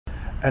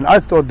And I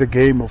thought the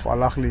game of Al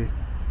Ahly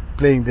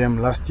playing them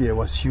last year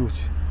was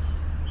huge.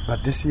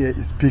 But this year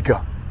is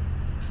bigger.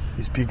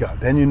 It's bigger.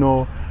 Then you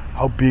know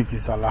how big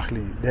is Al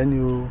Ahly. Then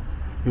you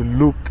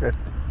look at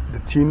the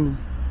team,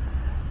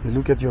 you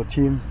look at your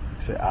team,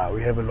 say,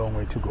 we have a long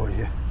way to go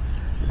here.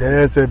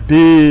 There's a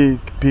big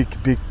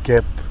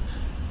gap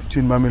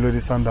between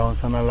Mamelodi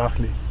Sundowns and Al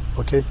Ahly.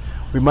 Okay?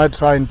 We might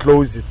try and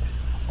close it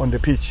on the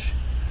pitch,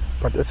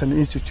 but as an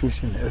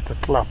institution, as the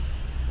club,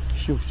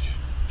 huge.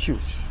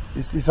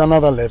 It's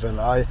another level.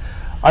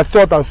 I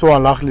thought I saw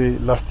Al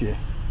Ahly last year,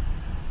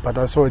 but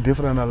I saw a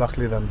different Al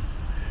Ahly than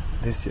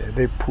this year.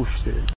 They pushed it.